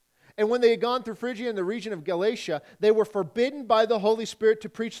 And when they had gone through Phrygia and the region of Galatia, they were forbidden by the Holy Spirit to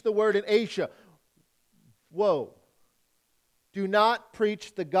preach the word in Asia. Whoa. Do not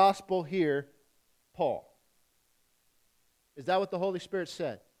preach the gospel here, Paul. Is that what the Holy Spirit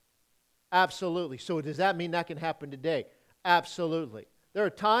said? Absolutely. So does that mean that can happen today? Absolutely. There are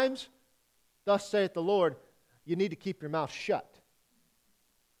times, thus saith the Lord, you need to keep your mouth shut.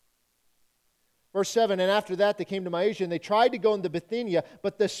 Verse 7, and after that they came to Mysia, and they tried to go into Bithynia,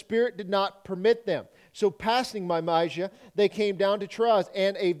 but the Spirit did not permit them. So passing by Mysia, they came down to Troas,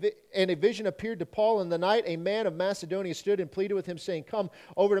 and a vision appeared to Paul in the night. A man of Macedonia stood and pleaded with him, saying, Come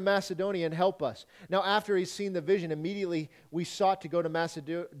over to Macedonia and help us. Now after he'd seen the vision, immediately we sought to go to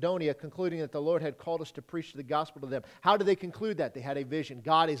Macedonia, concluding that the Lord had called us to preach the gospel to them. How did they conclude that? They had a vision.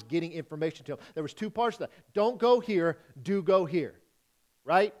 God is getting information to them. There was two parts to that. Don't go here, do go here.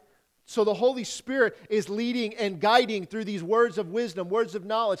 Right? So the Holy Spirit is leading and guiding through these words of wisdom, words of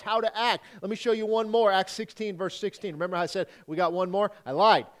knowledge, how to act. Let me show you one more, Acts 16, verse 16. Remember how I said we got one more? I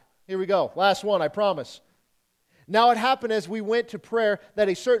lied. Here we go. Last one, I promise. Now it happened as we went to prayer that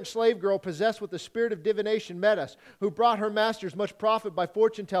a certain slave girl possessed with the spirit of divination met us, who brought her masters much profit by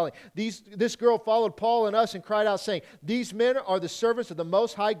fortune telling. This girl followed Paul and us and cried out, saying, These men are the servants of the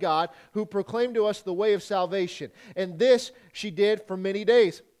Most High God, who proclaim to us the way of salvation. And this she did for many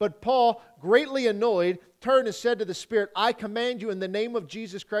days. But Paul, greatly annoyed, turned and said to the spirit, I command you in the name of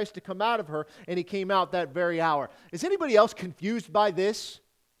Jesus Christ to come out of her. And he came out that very hour. Is anybody else confused by this?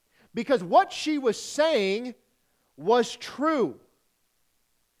 Because what she was saying was true.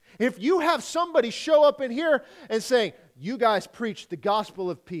 If you have somebody show up in here and saying, you guys preach the gospel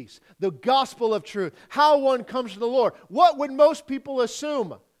of peace, the gospel of truth, how one comes to the Lord, what would most people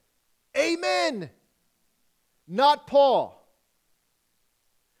assume? Amen. Not Paul.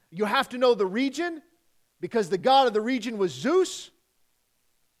 You have to know the region, because the god of the region was Zeus.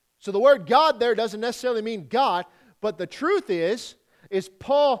 So the word God there doesn't necessarily mean God, But the truth is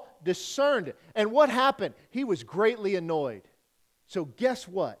Paul discerned it. And what happened? He was greatly annoyed. So guess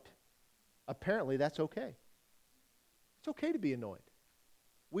what? Apparently that's okay. It's okay to be annoyed.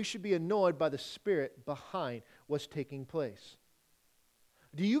 We should be annoyed by the spirit behind what's taking place.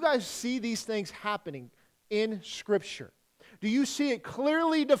 Do you guys see these things happening in Scripture? Do you see it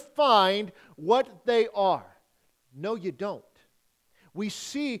clearly defined what they are? No, you don't. We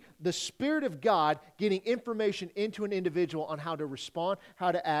see the Spirit of God getting information into an individual on how to respond,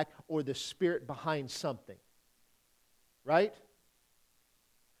 how to act, or the spirit behind something. Right?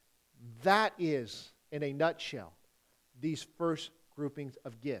 That is, in a nutshell, these first groupings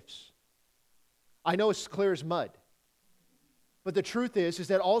of gifts. I know it's clear as mud. But the truth is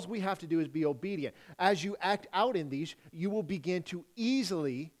that all we have to do is be obedient. As you act out in these, you will begin to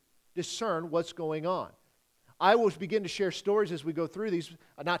easily discern what's going on. I will begin to share stories as we go through these,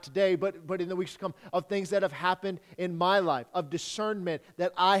 not today, but in the weeks to come, of things that have happened in my life, of discernment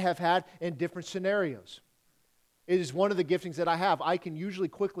that I have had in different scenarios. It is one of the giftings that I have. I can usually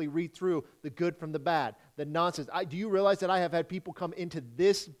quickly read through the good from the bad, the nonsense. Do you realize that I have had people come into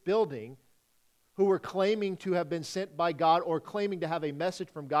this building who were claiming to have been sent by God or claiming to have a message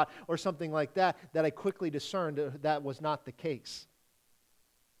from God or something like that, that I quickly discerned that was not the case.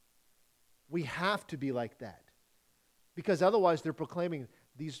 We have to be like that. Because otherwise they're proclaiming,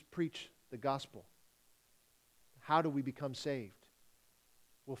 these preach the gospel. How do we become saved?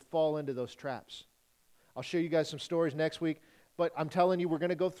 We'll fall into those traps. I'll show you guys some stories next week, but I'm telling you, we're going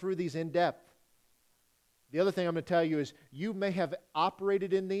to go through these in depth. The other thing I'm going to tell you is you may have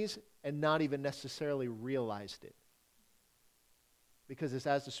operated in these and not even necessarily realized it. Because it's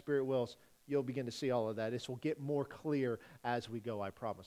as the Spirit wills, you'll begin to see all of that. This will get more clear as we go, I promise.